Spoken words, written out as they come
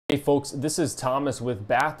Hey folks, this is Thomas with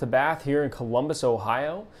Bath to Bath here in Columbus,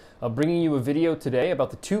 Ohio, bringing you a video today about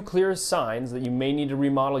the two clearest signs that you may need to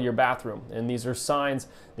remodel your bathroom. And these are signs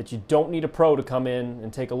that you don't need a pro to come in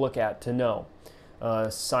and take a look at to know.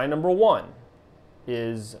 Sign number one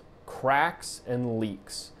is cracks and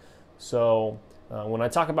leaks. So when I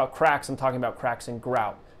talk about cracks, I'm talking about cracks in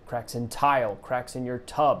grout, cracks in tile, cracks in your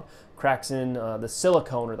tub, cracks in the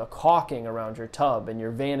silicone or the caulking around your tub and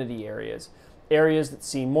your vanity areas that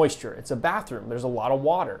see moisture. It's a bathroom. There's a lot of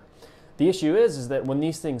water. The issue is that when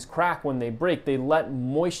these things crack, when they break, they let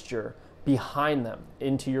moisture behind them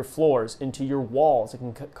into your floors, into your walls. It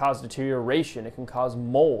can cause deterioration. It can cause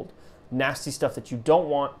mold, nasty stuff that you don't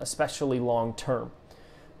want, especially long term.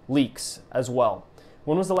 Leaks as well.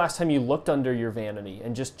 When was the last time you looked under your vanity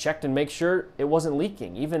and just checked and make sure it wasn't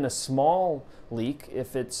leaking? Even a small leak,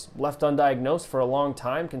 if it's left undiagnosed for a long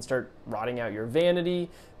time, can start rotting out your vanity,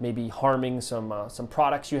 maybe harming some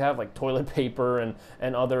products you have like toilet paper and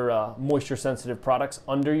other moisture-sensitive products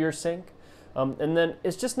under your sink. And then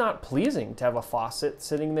it's just not pleasing to have a faucet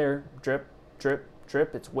sitting there drip, drip,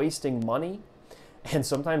 drip. It's wasting money, and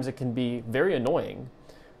sometimes it can be very annoying.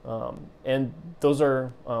 And those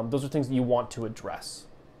are things that you want to address.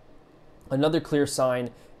 Another clear sign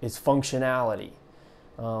is functionality.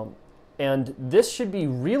 And this should be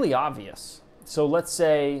really obvious. So let's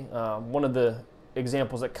say one of the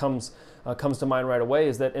examples that comes to mind right away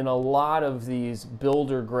is that in a lot of these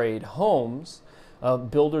builder grade homes,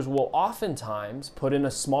 builders will oftentimes put in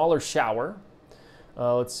a smaller shower.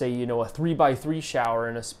 Let's say, a 3x3 shower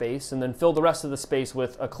in a space, and then fill the rest of the space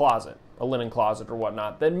with a closet, a linen closet or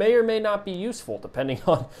whatnot, that may or may not be useful depending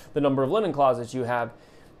on the number of linen closets you have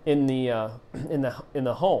in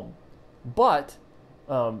the home. But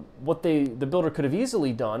what the builder could have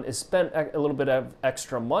easily done is spent a little bit of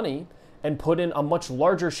extra money and put in a much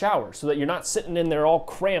larger shower so that you're not sitting in there all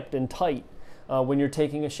cramped and tight when you're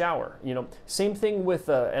taking a shower. Same thing with,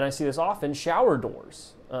 and I see this often, shower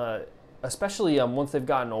doors. Especially once they've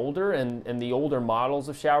gotten older, and the older models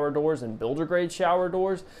of shower doors and builder grade shower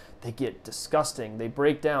doors, they get disgusting. They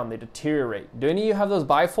break down, they deteriorate. Do any of you have those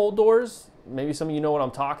bifold doors? Maybe some of you know what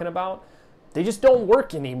I'm talking about. They just don't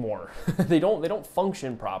work anymore. They don't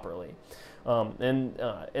function properly. And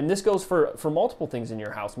this goes for multiple things in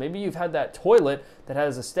your house. Maybe you've had that toilet that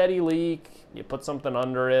has a steady leak. You put something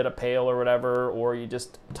under it, a pail or whatever, or you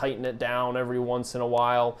just tighten it down every once in a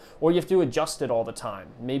while, or you have to adjust it all the time.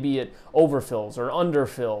 Maybe it overfills or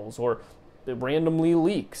underfills, or it randomly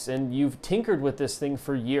leaks, and you've tinkered with this thing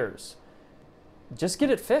for years. Just get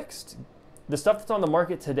it fixed. The stuff that's on the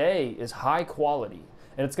market today is high quality,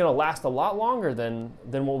 and it's going to last a lot longer than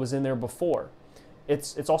what was in there before.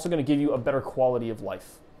 It's also going to give you a better quality of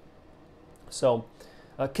life. So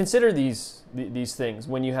consider these things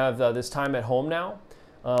when you have this time at home now.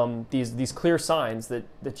 These clear signs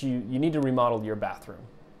that you need to remodel your bathroom.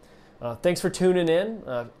 Thanks for tuning in.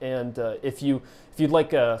 And if you'd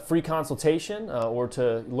like a free consultation or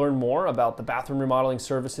to learn more about the bathroom remodeling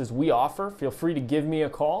services we offer, feel free to give me a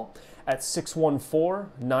call at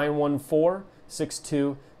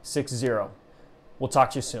 614-914-6260. We'll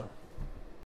talk to you soon.